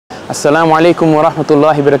Assalamu alaikum wa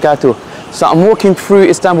rahmatullahi wa barakatuh. So I'm walking through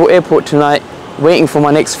Istanbul airport tonight, waiting for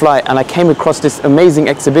my next flight, and I came across this amazing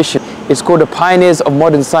exhibition. It's called The Pioneers of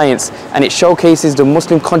Modern Science, and it showcases the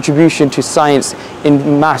Muslim contribution to science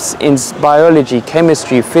in maths, in biology,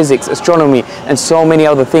 chemistry, physics, astronomy, and so many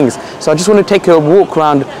other things. So I just want to take a walk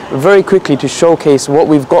around very quickly to showcase what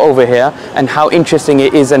we've got over here and how interesting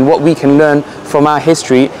it is and what we can learn from our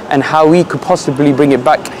history and how we could possibly bring it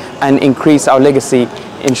back and increase our legacy,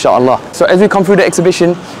 inshallah. So as we come through the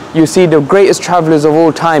exhibition, you see the greatest travelers of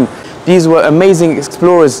all time. These were amazing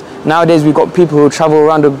explorers. Nowadays we've got people who travel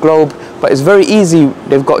around the globe, but it's very easy.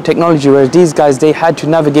 They've got technology, whereas these guys, they had to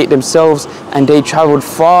navigate themselves and they traveled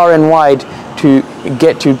far and wide to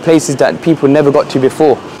get to places that people never got to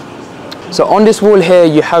before. So on this wall here,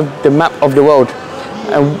 you have the map of the world.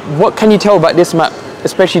 And what can you tell about this map,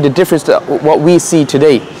 especially the difference to what we see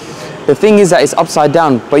today? The thing is that it's upside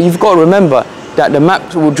down, but you've got to remember that the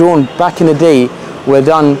maps were drawn back in the day were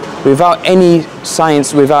done without any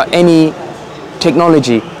science, without any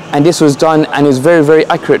technology, and this was done and is very, very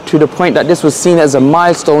accurate, to the point that this was seen as a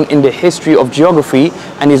milestone in the history of geography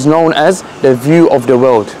and is known as the view of the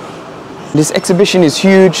world. This exhibition is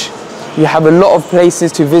huge. You have a lot of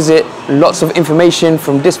places to visit, lots of information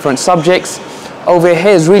from different subjects. Over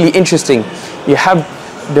here is really interesting. You have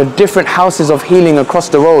the different houses of healing across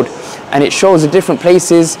the world, and it shows the different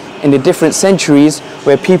places in the different centuries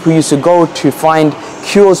where people used to go to find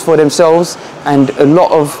cures for themselves, and a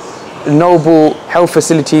lot of noble health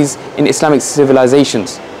facilities in Islamic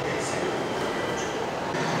civilizations.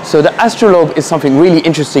 So the astrolabe is something really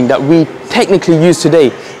interesting that we technically use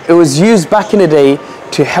today. It was used back in the day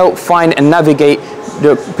to help find and navigate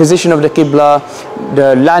the position of the Qibla,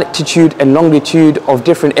 the latitude and longitude of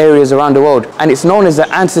different areas around the world. And it's known as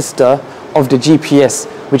the ancestor of the GPS,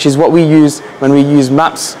 which is what we use when we use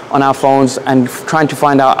maps on our phones and trying to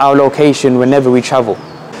find out our location whenever we travel.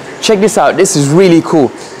 Check this out, this is really cool.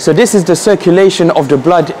 So this is the circulation of the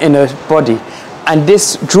blood in a body. And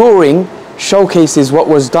this drawing showcases what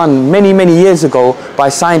was done many, many years ago by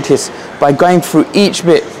scientists. By going through each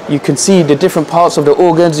bit, you can see the different parts of the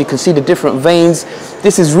organs, you can see the different veins.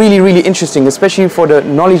 This is really, really interesting, especially for the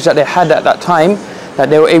knowledge that they had at that time, that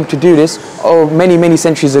they were able to do this many, many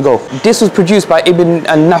centuries ago. This was produced by Ibn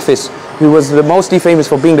al-Nafis, who was mostly famous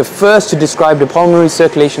for being the first to describe the pulmonary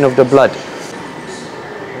circulation of the blood.